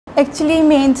Actually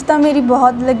मेहनत तो मेरी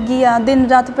बहुत लगी आ, दिन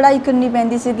रात पढ़ाई करनी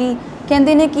पैंदी सीगी।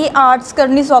 कहते ने कि आर्ट्स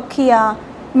करनी सौखी आ,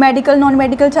 मैडिकल नॉन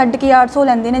मैडिकल छड्ड के आर्ट्स हो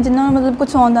लैंदे ने जिन्हों मतलब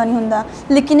कुछ आउंदा नहीं हुंदा,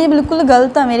 लेकिन ये बिल्कुल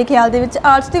गलत आ मेरे ख्याल दे विच।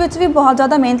 आर्ट्स दे विच भी बहुत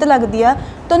ज़्यादा मेहनत लगदी आ,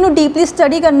 तुहानूं डीपली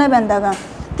स्टडी करना पैंदा गा।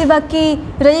 ते बाकी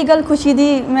रही गल खुशी दी,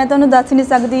 मैं तुहानूं दस नहीं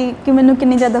सकदी कि मैनूं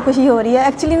कितनी ज़्यादा खुशी हो रही है।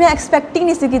 एक्चुअली मैं एक्सपैक्ट ही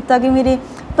नहीं सी कीता कि मेरे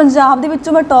पंजाब दे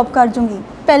विचों मैं टॉप कर जूँगी।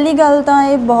 पहली गल तां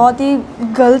ये बहुत ही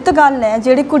गलत गल है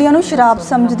जिहड़े कुड़ियां नूं शराब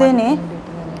समझदे ने।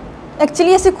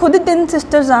 एक्चुअली असीं खुद 3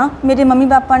 सिस्टर्स हाँ, मेरे मम्मी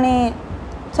पापा ने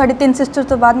साढ़े 3 सिस्टर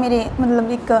तो बाद मेरे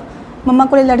मतलब एक मम्मा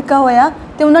को लड़का होया,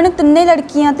 तो उन्होंने 3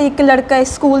 लड़कियां तो एक लड़का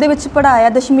इस स्कूल दे विच पढ़ाया,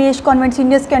 दशमेश convent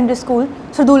senior secondary school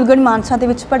Sardulgarh मानसा दे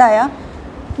विच पढ़ाया।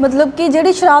 मतलब कि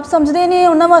जिहड़ी शराब समझदे ने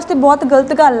उन्हां वास्ते बहुत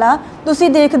गलत गल आ। तुसीं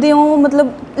देखदे हो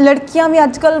मतलब लड़कियां भी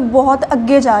अजकल बहुत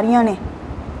अगे जा रही ने,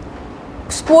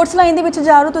 स्पोर्ट्स लाइन दे विच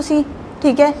जा रहे हो तुसीं,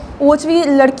 ठीक है, वो भी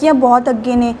लड़कियां बहुत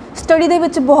अगे ने, स्टडी दे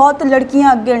विच बहुत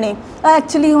लड़कियां अगे ने।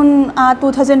 एक्चुअली हुण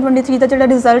 2023 का जिहड़ा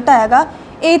रिजल्ट आएगा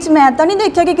ये मैं तो नहीं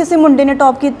देखा कि किसी मुंडे ने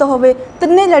टॉप किया होवे,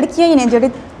 3 लड़कियां ही ने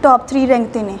जिहड़े टॉप 3 रैंक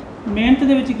ते ने। मेहनत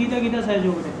दे विच किहदा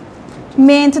सहयोग है?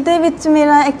 मेहनत दे विच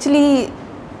मेरा एक्चुअली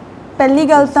पहली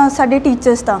गल तां साडे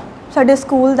टीचर्स दा, साडे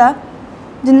स्कूल दा,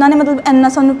 जिन्हां ने मतलब इन्ना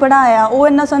सानूं पढ़ाया, वो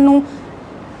इन्ना सानूं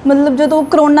मतलब जो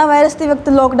करोना वायरस के वक्त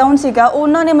लॉकडाउन सीगा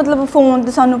उन्होंने मतलब फोन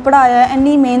ते सानूं पढ़ाया,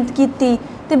 इन्नी मेहनत की।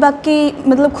 ते बाकी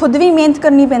मतलब खुद भी मेहनत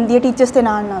करनी पैंदी है टीचर्स के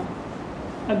नाल नाल।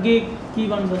 अगे की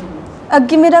बन सकदा?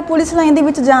 अगे मेरा पुलिस लाइन दे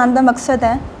विच जाण दा मकसद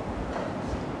है।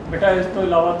 बेटा इस तो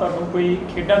इलावा तुहानूं कोई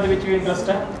खेडां दे विच भी इंटरस्ट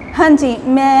है? हाँ जी,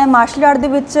 मैं martial art they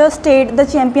which state दा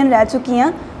चैंपीयन रह चुकी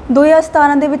हाँ।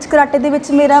 2017 दे विच कराटे दे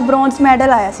विच मेरा ब्रॉन्ज मैडल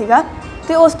आया सीगा,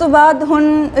 ते उस तो बाद हुण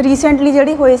रीसेंटली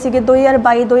जिहड़ी होए सीगे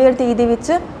 2022-2023 दे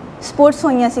विच स्पोर्ट्स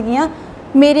होईयां सीगियां।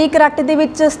 मेरी कराटे दे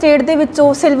विच स्टेट दे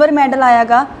विचों सिल्वर मैडल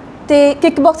आयागा, ते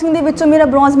किक बॉक्सिंग दे विचों मेरा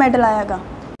ब्रॉन्ज मैडल आयागा।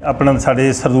 अपना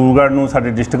साडे सरदूलगढ़ नूं,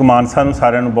 साडे डिस्ट्रिक्ट मानसा नूं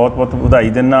सारिआं नूं बहुत बहुत वधाई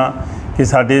दिंदा कि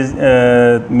साडे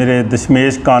मेरे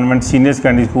दशमेश convent senior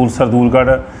secondary school Sardulgarh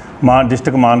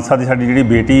district मानसा की साडी जिहड़ी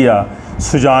बेटी आ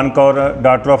सुजान कौर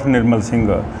डॉटर ऑफ निर्मल सिंह,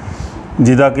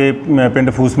 जिहदा कि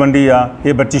पिंड फूस मंडी आ,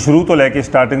 ये बच्ची शुरू तो लैके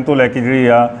स्टार्टिंग तो लैके जिहड़ी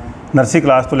आ नर्सरी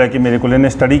क्लास तो लैके मेरे को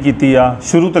स्टडी की आ।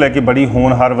 शुरू तो लैके बड़ी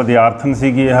होनहार विद्यार्थन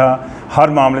सीगी, हर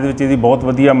मामले में ये बहुत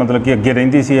वधिया मतलब कि अगे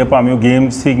रहिंदी सी, भावें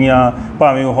गेम्स सीगियां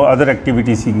भावें वो अदर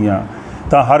एक्टिविटी सीगियां,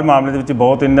 तो हर मामले में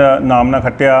बहुत इन्ना नामना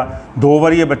खट्टिया। 2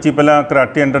 बारी ये बच्ची पहला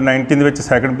कराटे अंडर 19 के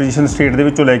सैकंड पोजीशन स्टेट के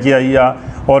विचों लैके आई आ,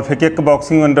 और फिर किक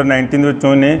बॉक्सिंग अंडर 19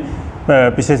 के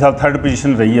इन्हें पिछले साल 3rd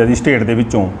पोजीशन रही है स्टेट के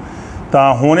विचों। तो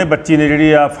हुण ये बच्ची ने जी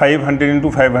 500 इंटू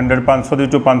 500 500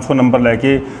 के 500 नंबर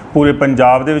लैके पूरे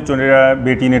पंजाब के विचों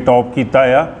बेटी ने टॉप किया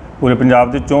आ, पूरे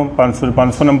पंजाब के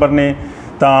 500 नंबर ने।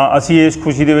 तो असी इस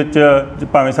खुशी के विच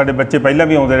भावें साडे बच्चे पहला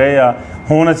भी आउंदे रहे आ,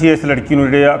 हुण असी इस लड़की नूं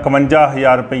जिहड़े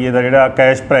 51,000 रुपये का जिहड़ा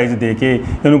कैश प्राइज़ दे के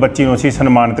इहनूं बच्ची नूं असी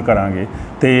सन्मानित करांगे।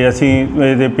 ते असी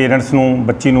इहदे पेरेंट्स नूं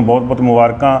बच्ची नूं बहुत बहुत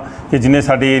मुबारकां कि जिन्हें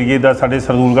साडे एरिए का, साडे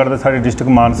सरदूलगढ़ का, साडे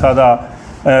डिस्ट्रिक्ट मानसा का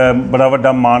बड़ा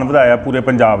वड्डा मान वधाया पूरे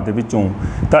पंजाब दे विचों।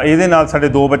 तो इहदे नाल साडे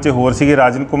 2 बच्चे होर सीगे,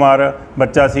 राजन कुमार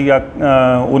बच्चा सीगा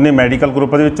उन्हें मैडिकल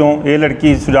ग्रुप दे विचों, ये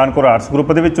लड़की सुजान कौर आर्ट्स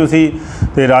ग्रुप दे विचों सी,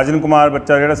 ते राजन कुमार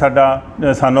बच्चा जिहड़ा साडा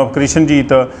सन ऑफ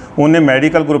कृष्णजीत उन्हें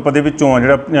मैडिकल ग्रुप दे विचों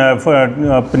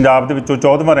जिहड़ा पंजाब दे विचों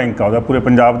 14वां रैंक आ उहदा पूरे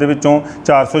पंजाब दे विचों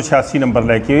 486 नंबर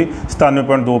लैके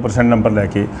 97.2% नंबर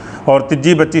लैके। और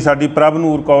तीजी बच्ची साडी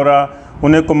प्रभनूर कौर आ,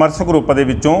 उन्हें कॉमर्स ग्रुप के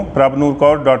विचों, Prabhnoor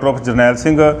Kaur daughter of Jarnail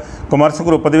Singh commerce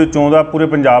group के विचों उहदा पूरे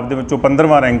पंजाब दे विचों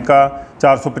 15वां रैंक आ,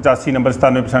 485 नंबर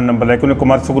 97% नंबर लैके उन्हें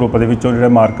कॉमर्स ग्रुप के विचों जिहड़ा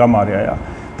मार्का मारिया आ।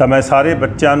 तो मैं सारे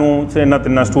बच्चों नूं इन्हां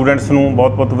 3 स्टूडेंट्स नूं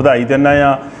बहुत बहुत वधाई दिंदा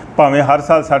आ। भावें हर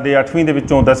साल साडे 8वीं दे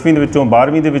विचों 10वीं दे विचों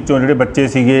 12वीं दे विचों जिहड़े बच्चे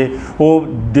सीगे वो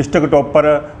डिस्ट्रिक्ट टॉपर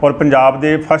और पंजाब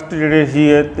दे फस्ट जिहड़े सी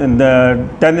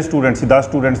 10 स्टूडेंट्स 10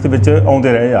 स्टूडेंट्स दे विच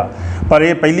आउंदे रहे आ, पर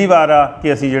यह पहली बार आ कि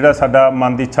असीं जिहड़ा साडा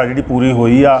मन की इच्छा जिहड़ी पूरी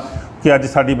होई आ कि अज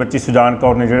साडी बच्ची सुजान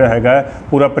कौर ने जिहड़ा हैगा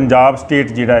पूरा पंजाब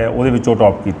स्टेट जिहड़ा है उहदे विचों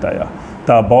टॉप कीता आ।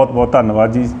 तो बहुत बहुत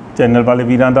धन्नवाद जी चैनल वाले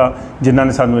वीरां दा जिन्हां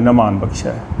ने सानूं इन्ना मान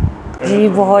बख्शिया है जी।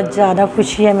 बहुत ज़्यादा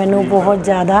खुशी है मैनूं, बहुत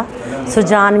ज़्यादा।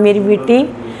 सुजान मेरी बेटी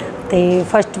तो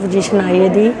फस्ट पोजीशन आई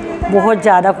है, बहुत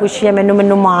ज़्यादा खुशी है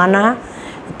मैनूं मान आ।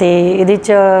 तो ये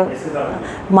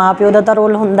माँ प्यो का तो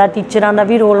रोल होंदा, टीचरां का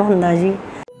भी रोल होंदा जी।